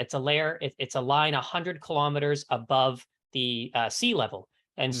it's a layer. It's a line 100 kilometers above the sea level.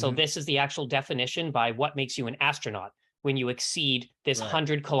 And so this is the actual definition by what makes you an astronaut, when you exceed this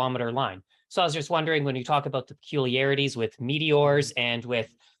 100-kilometer line. So I was just wondering, when you talk about the peculiarities with meteors and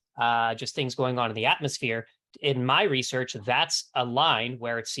with just things going on in the atmosphere, in my research, that's a line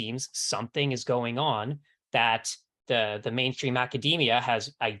where it seems something is going on, that the mainstream academia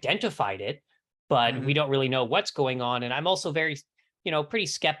has identified it, but we don't really know what's going on. And I'm also very, pretty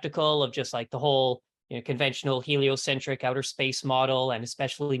skeptical of just like the whole conventional heliocentric outer space model, and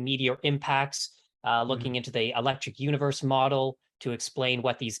especially meteor impacts, looking into the electric universe model to explain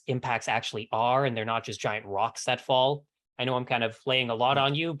what these impacts actually are, and they're not just giant rocks that fall. I know I'm kind of laying a lot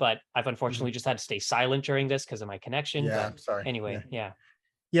on you, but I've unfortunately just had to stay silent during this because of my connection. Yeah, but sorry. Anyway,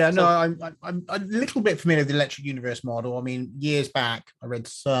 Yeah, no, I'm a little bit familiar with the electric universe model. I mean, years back, I read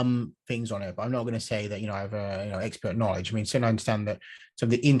some things on it, but I'm not going to say that, I have expert knowledge. I mean, certainly I understand that some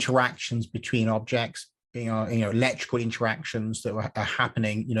of the interactions between objects, being electrical interactions that are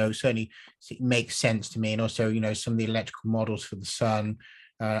happening, certainly makes sense to me. And also, some of the electrical models for the sun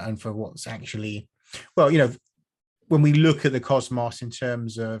and for what's actually, well, when we look at the cosmos in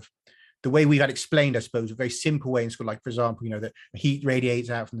terms of the way we've had explained, I suppose, a very simple way in school, like, for example, that heat radiates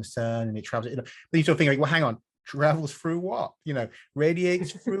out from the sun and it travels, but you sort of think, like, well, hang on, travels through what,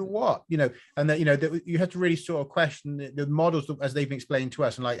 radiates through what, and that, that you have to really sort of question the models as they've been explained to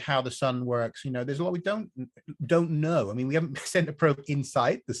us, and like how the sun works. There's a lot we don't know. I mean, we haven't sent a probe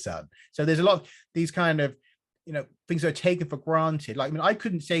inside the sun. So there's a lot of these kind of, things that are taken for granted. Like, I mean, I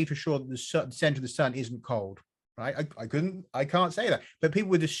couldn't say for sure that the center of the sun isn't cold. Right? I can't say that, but people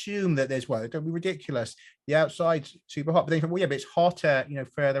would assume that there's, well, it don't be ridiculous. The outside's super hot, but then, well, yeah, but it's hotter,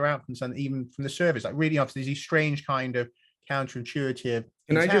 further out from the sun, even from the surface. Like, really, obviously, these strange kind of counterintuitive.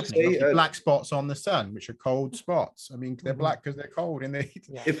 Can I just say, black spots on the sun, which are cold spots? I mean, they're black because they're cold in the heat.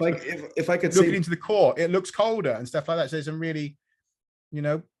 Yeah. If I could looking into the core, it looks colder and stuff like that. So there's some really,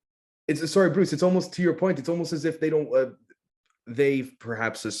 it's, sorry, Bruce. It's almost to your point. It's almost as if they don't. They,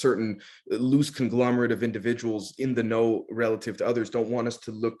 perhaps a certain loose conglomerate of individuals in the know relative to others, don't want us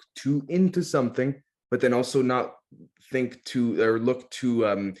to look too into something, but then also not think to or look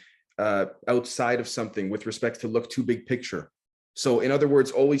too outside of something with respect to look too big picture. So in other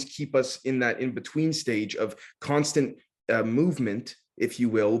words, always keep us in that in-between stage of constant movement, if you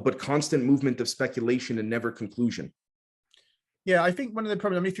will, but constant movement of speculation and never conclusion. Yeah, I think one of the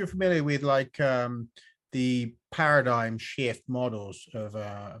problems, I mean, if you're familiar with like the paradigm shift models of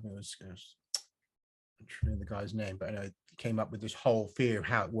I'm the guy's name, but I know he came up with this whole theory of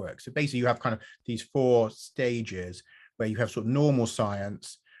how it works. So basically you have kind of these 4 stages where you have sort of normal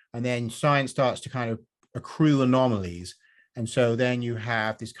science, and then science starts to kind of accrue anomalies. And so then you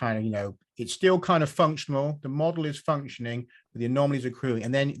have this kind of, it's still kind of functional. The model is functioning, but the anomalies are accruing.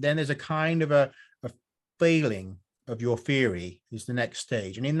 And then there's a kind of a failing of your theory is the next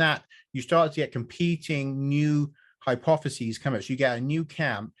stage. And in that, you start to get competing new hypotheses come up. So you get a new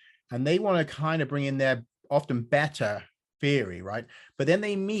camp, and they want to kind of bring in their often better theory, right? But then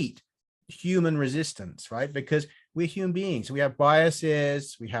they meet human resistance, right? Because we're human beings. We have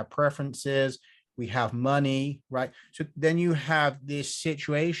biases, we have preferences, we have money, right? So then you have this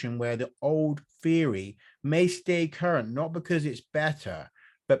situation where the old theory may stay current, not because it's better,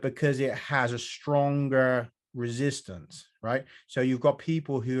 but because it has a stronger resistance, right? So you've got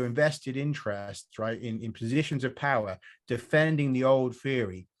people who are invested interests, right, in positions of power, defending the old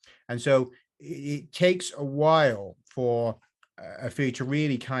theory. And so it takes a while for a theory to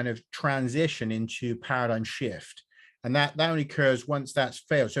really kind of transition into paradigm shift. And that only occurs once that's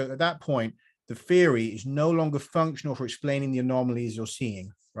failed. So at that point, the theory is no longer functional for explaining the anomalies you're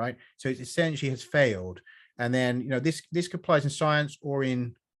seeing, right? So it essentially has failed. And then, this applies in science or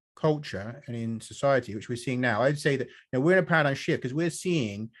in culture and in society, which we're seeing now. I'd say that we're in a paradigm shift because we're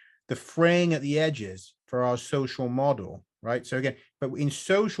seeing the fraying at the edges for our social model, right? So again, but in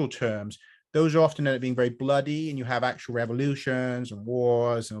social terms, those often end up being very bloody, and you have actual revolutions and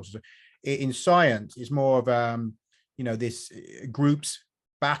wars. And also in science, it's more of this groups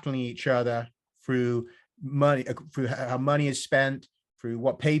battling each other through money, through how money is spent, through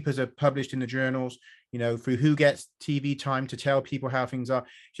what papers are published in the journals, through who gets TV time to tell people how things are.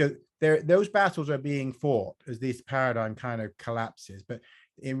 So those battles are being fought as this paradigm kind of collapses. But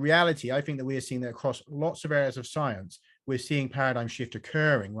in reality, I think that we are seeing that across lots of areas of science, we're seeing paradigm shift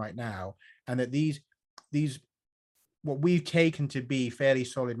occurring right now, and that these what we've taken to be fairly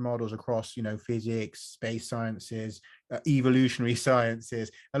solid models across, physics, space sciences, evolutionary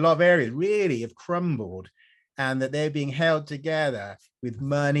sciences, a lot of areas really have crumbled, and that they're being held together with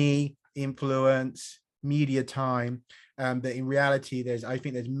money, influence, media time. That in reality, I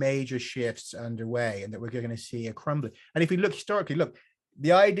think there's major shifts underway, and that we're going to see a crumbling. And if we look historically,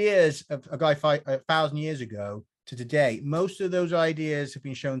 the ideas of a guy 1,000 years ago to today, most of those ideas have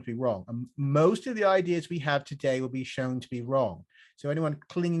been shown to be wrong. And most of the ideas we have today will be shown to be wrong. So anyone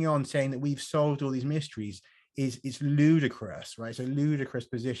clinging on saying that we've solved all these mysteries is ludicrous, right? It's a ludicrous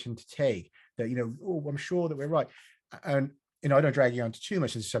position to take, that, I'm sure that we're right. And, I don't drag you on to too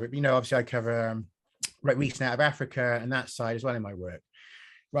much of the subject, but, obviously I cover recent out of Africa and that side as well in my work,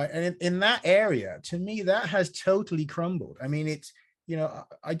 right? And in that area, to me, that has totally crumbled. I mean, it's,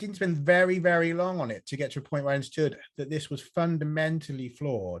 I didn't spend very, very long on it to get to a point where I understood that this was fundamentally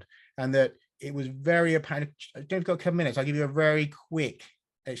flawed, and that it was very apparent. I don't got a couple minutes. I'll give you a very quick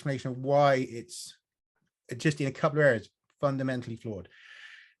explanation of why it's just in a couple of areas fundamentally flawed.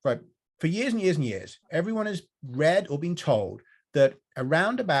 Right. For years and years and years, everyone has read or been told that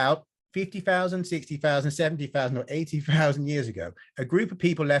around about 50,000, 60,000, 70,000 or 80,000 years ago, a group of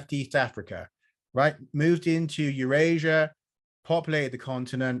people left East Africa, right, moved into Eurasia, populated the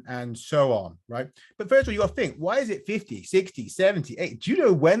continent, and so on, right? But first of all, you got to think, why is it 50, 60, 70, 80? Do you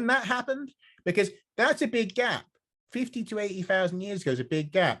know when that happened? Because that's a big gap. 50 to 80,000 years ago is a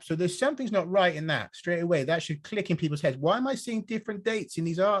big gap. So there's something's not right in that straight away. That should click in people's heads. Why am I seeing different dates in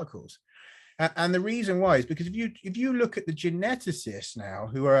these articles? And the reason why is because if you look at the geneticists now,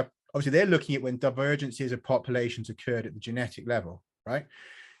 who are obviously they're looking at when divergences of populations occurred at the genetic level, right?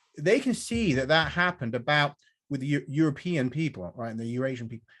 They can see that happened about with the European people, right, and the Eurasian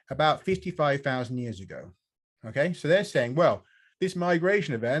people, about 55,000 years ago. Okay, so they're saying, well, this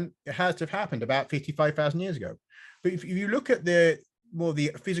migration event, it has to have happened about 55,000 years ago. But if you look at the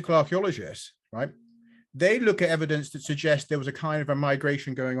physical archaeologists, right, they look at evidence that suggests there was a kind of a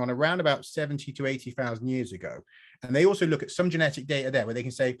migration going on around about 70 to 80,000 years ago. And they also look at some genetic data there where they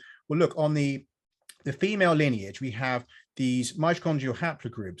can say, well, look, on the female lineage, we have these mitochondrial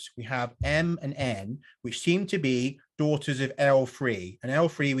haplogroups. We have M and N, which seem to be daughters of L3. And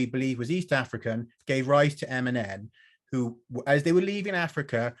L3, we believe, was East African, gave rise to M and N, who, as they were leaving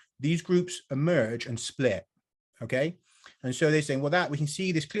Africa, these groups emerge and split. Okay. And so they're saying, well, we can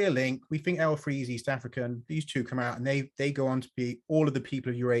see this clear link. We think L3 is East African. These two come out, and they go on to be all of the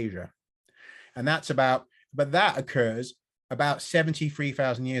people of Eurasia. And but that occurs about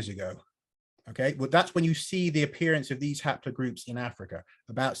 73,000 years ago. Okay, well, that's when you see the appearance of these haplogroups in Africa,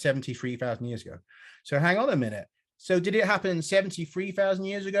 about 73,000 years ago. So hang on a minute. So did it happen 73,000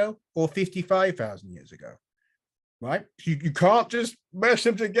 years ago or 55,000 years ago? right? You can't just mash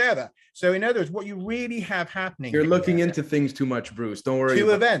them together. So in other words, what you really have happening You're here, looking into things too much, Bruce. Don't worry. two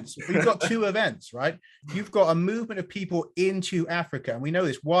about events. You've got two events, right? You've got a movement of people into Africa. And we know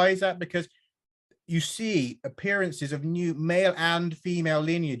this. Why is that? Because you see appearances of new male and female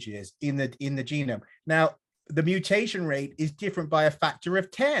lineages in the genome. Now, the mutation rate is different by a factor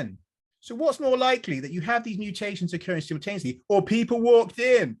of 10. So what's more likely, that you have these mutations occurring simultaneously, or people walked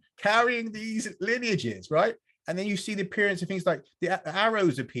in carrying these lineages, right? And then you see the appearance of things like the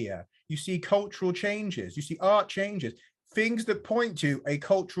arrows appear. You see cultural changes. You see art changes. Things that point to a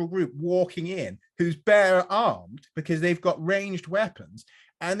cultural group walking in who's bare armed because they've got ranged weapons,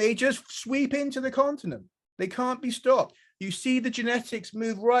 and they just sweep into the continent. They can't be stopped. You see the genetics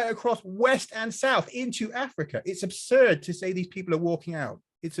move right across west and south into Africa. It's absurd to say these people are walking out.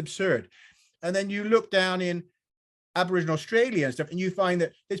 It's absurd. And then you look down in Aboriginal Australia and stuff, and you find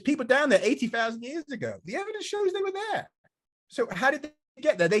that there's people down there 80,000 years ago. The evidence shows they were there. So how did they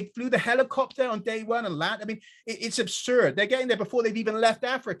get there? They flew the helicopter on day one and land. I mean, it's absurd. They're getting there before they've even left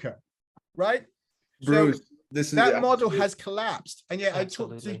Africa, right? Bruce, so this is that model has collapsed. And yet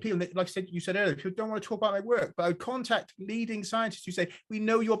Absolutely. I talk to people, like I said, you said earlier, people don't want to talk about my work, but I would contact leading scientists who say, we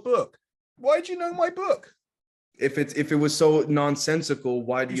know your book. Why do you know my book? If it was so nonsensical,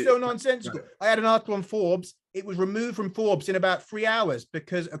 why do you? It's so nonsensical. I had an article on Forbes. It was removed from Forbes in about 3 hours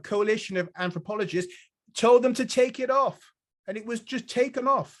because a coalition of anthropologists told them to take it off, and it was just taken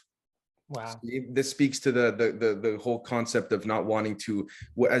off. Wow. This speaks to the whole concept of not wanting to,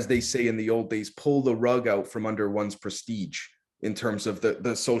 as they say in the old days, pull the rug out from under one's prestige in terms of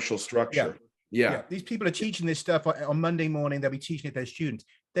the social structure. Yeah. These people are teaching this stuff on Monday morning. They'll be teaching it to their students.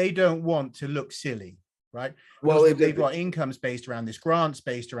 They don't want to look silly, right? Well, they've got incomes based around this, grants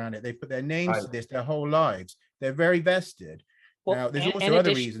based around it. They put their names to this their whole lives. They're very vested. Well, now, there's also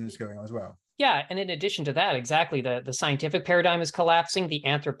other reasons going on as well. Yeah, and in addition to that, exactly, the scientific paradigm is collapsing, the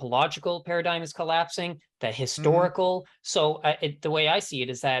anthropological paradigm is collapsing, the historical. So the way I see it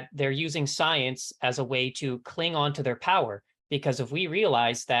is that they're using science as a way to cling on to their power. Because if we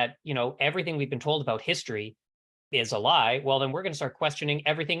realize that, you know, everything we've been told about history is a lie, well, then we're going to start questioning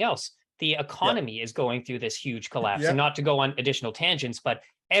everything else. The economy is going through this huge collapse. And not to go on additional tangents, but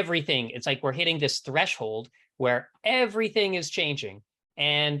everything, it's like we're hitting this threshold where everything is changing.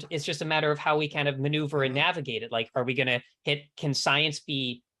 And it's just a matter of how we kind of maneuver and navigate it. Like, are we going to hit, can science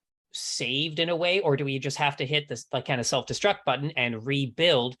be saved in a way, or do we just have to hit this like kind of self-destruct button and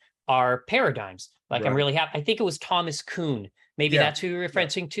rebuild our paradigms? Like, I'm really happy. I think it was Thomas Kuhn. Maybe that's who you're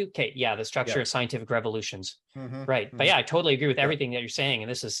referencing to. Okay. Yeah. The structure of scientific revolutions. Right. But yeah, I totally agree with everything that you're saying. And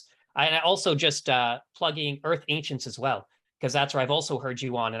this is, and I also just plugging Earth Ancients as well, because that's where I've also heard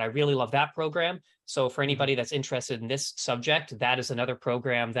you on, and I really love that program. So for anybody that's interested in this subject, that is another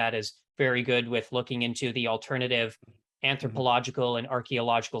program that is very good with looking into the alternative anthropological and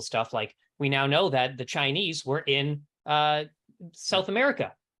archaeological stuff. Like, we now know that the Chinese were in South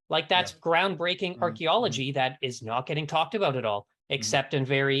America. Like, that's groundbreaking archaeology that is not getting talked about at all, except in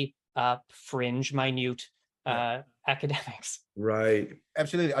very fringe, minute academics. Right.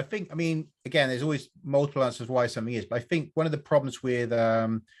 Absolutely. I mean, again, there's always multiple answers why something is, but I think one of the problems with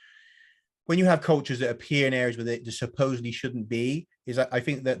when you have cultures that appear in areas where they supposedly shouldn't be, is I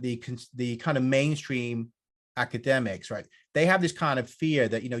think that the kind of mainstream academics, right, they have this kind of fear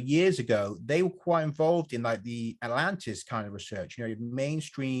that, you know, years ago they were quite involved in like the Atlantis kind of research. You know,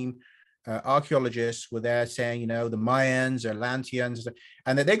 mainstream archaeologists were there saying, you know, the Mayans, Atlanteans,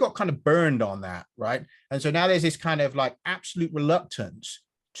 and that they got kind of burned on that, right? And so now there's this kind of like absolute reluctance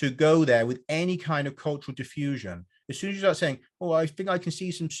to go there with any kind of cultural diffusion. As soon as you start saying, oh, I think I can see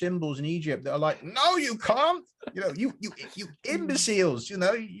some symbols in Egypt that are like, no, you can't, you know, you imbeciles, you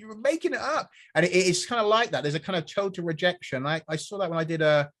know, you're making it up. And it's kind of like that. There's a kind of total rejection. I saw that when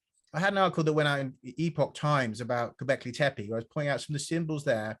I had an article that went out in Epoch Times about Göbekli Tepe, where I was pointing out some of the symbols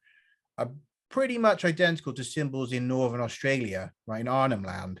there are pretty much identical to symbols in Northern Australia, right, in Arnhem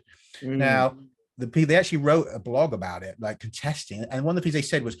Land. Now, the people, they actually wrote a blog about it, like contesting. And one of the things they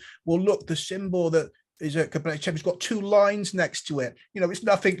said was, well, look, the symbol that is at Göbekli Tepe's got 2 lines next to it. You know, it's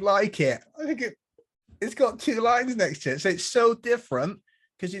nothing like it. I think it's got 2 lines next to it. So it's so different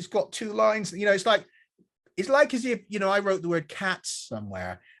because it's got 2 lines. You know, it's like as if, you know, I wrote the word cats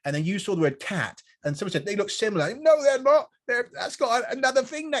somewhere and then you saw the word cat and someone said they look similar. No, they're not. That's got another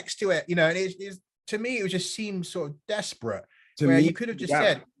thing next to it. You know, and it's to me, it just seemed sort of desperate. Where you could have just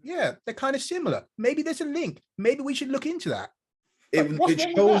said, yeah, they're kind of similar. Maybe there's a link. Maybe we should look into that.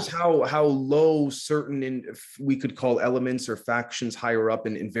 It shows how low certain, we could call elements or factions higher up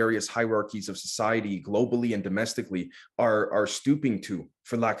in various hierarchies of society globally and domestically are stooping to,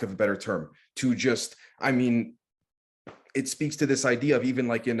 for lack of a better term, to just, I mean, it speaks to this idea of even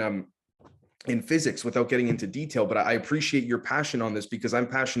like in physics, without getting into detail, but I appreciate your passion on this, because I'm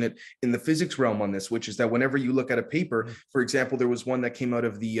passionate in the physics realm on this, which is that whenever you look at a paper, for example, there was one that came out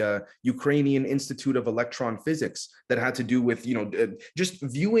of the Ukrainian Institute of Electron Physics that had to do with, just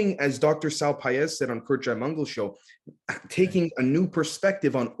viewing, as Dr. Sal Paez said on Kurt Jaimungal's show, taking a new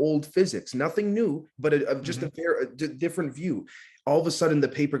perspective on old physics, nothing new, but just a different view. All of a sudden the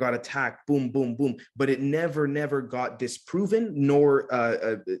paper got attacked, boom, boom, boom, but it never got disproven nor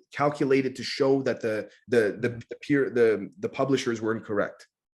calculated to show that the publishers were incorrect.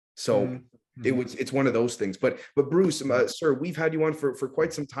 So it's one of those things. But Bruce, sir, we've had you on for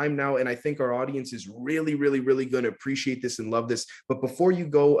quite some time now, and I think our audience is really going to appreciate this and love this. But before you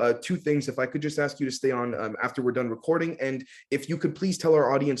go, two things, if I could just ask you to stay on after we're done recording, and if you could please tell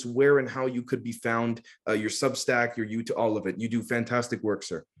our audience where and how you could be found, your Substack, your YouTube, all of it. You do fantastic work,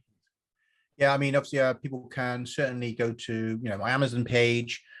 sir. Yeah, I mean, obviously, people can certainly go to my Amazon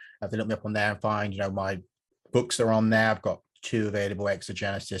page. They look me up on there and find my books are on there. I've got 2 available: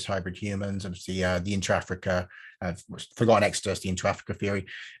 Exogenesis, Hybrid Humans, obviously the Intra-Africa, I've forgotten Exodus, the Intra-Africa theory.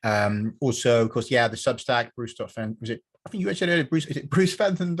 Also, of course, the Substack, Bruce.Fenton. Was it? I think you said earlier, Bruce. Is it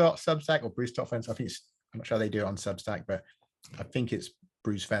BruceFenton.substack or Bruce.Fenton? I think I'm not sure how they do it on Substack, but I think it's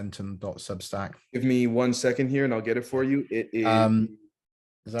BruceFenton.substack. Give me 1 second here, and I'll get it for you. It is.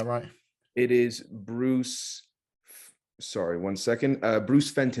 Is that right? It is Bruce. Sorry, 1 second.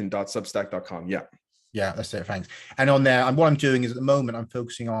 BruceFenton.substack.com. Yeah. Yeah, that's it. Thanks. And on there, and what I'm doing is at the moment, I'm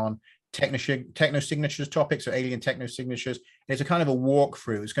focusing on techno signatures topics, or alien techno signatures. And it's a kind of a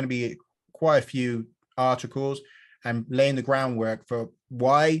walkthrough. It's going to be quite a few articles and laying the groundwork for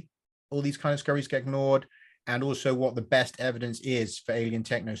why all these kind of discoveries get ignored, and also what the best evidence is for alien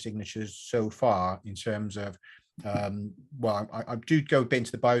techno signatures so far in terms of, I do go a bit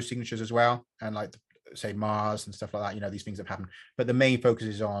into the biosignatures as well, and like say Mars and stuff like that, these things have happened, but the main focus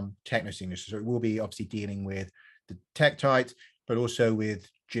is on technosignatures. So it will be obviously dealing with the tektites, but also with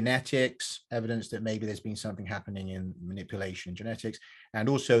genetics, evidence that maybe there's been something happening in manipulation in genetics, and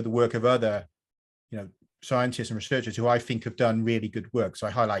also the work of other scientists and researchers who I think have done really good work. So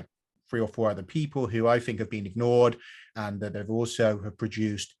I highlight 3 or 4 other people who I think have been ignored, and that they've also have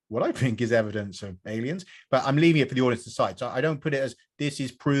produced what I think is evidence of aliens, but I'm leaving it for the audience to decide. So I don't put it as this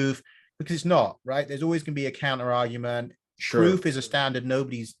is proof, because it's not, right? There's always going to be a counter argument. Sure. Proof is a standard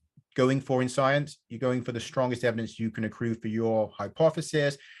nobody's going for in science. You're going for the strongest evidence you can accrue for your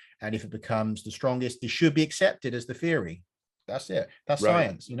hypothesis. And if it becomes the strongest, it should be accepted as the theory. That's it. That's right.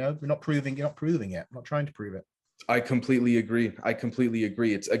 Science. You're not proving it. I'm not trying to prove it. I completely agree.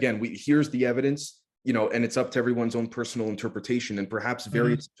 It's, again, here's the evidence, and it's up to everyone's own personal interpretation, and perhaps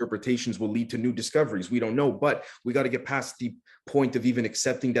various interpretations will lead to new discoveries. We don't know, but we got to get past the point of even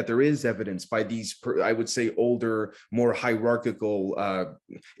accepting that there is evidence by these, I would say, older, more hierarchical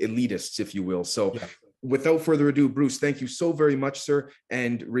elitists, if you will. So without further ado, Bruce, thank you so very much, sir.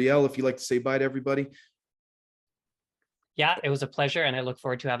 And Riel, if you'd like to say bye to everybody. Yeah, it was a pleasure, and I look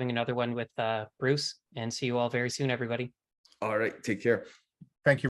forward to having another one with Bruce, and see you all very soon, everybody. All right, take care. Thank you.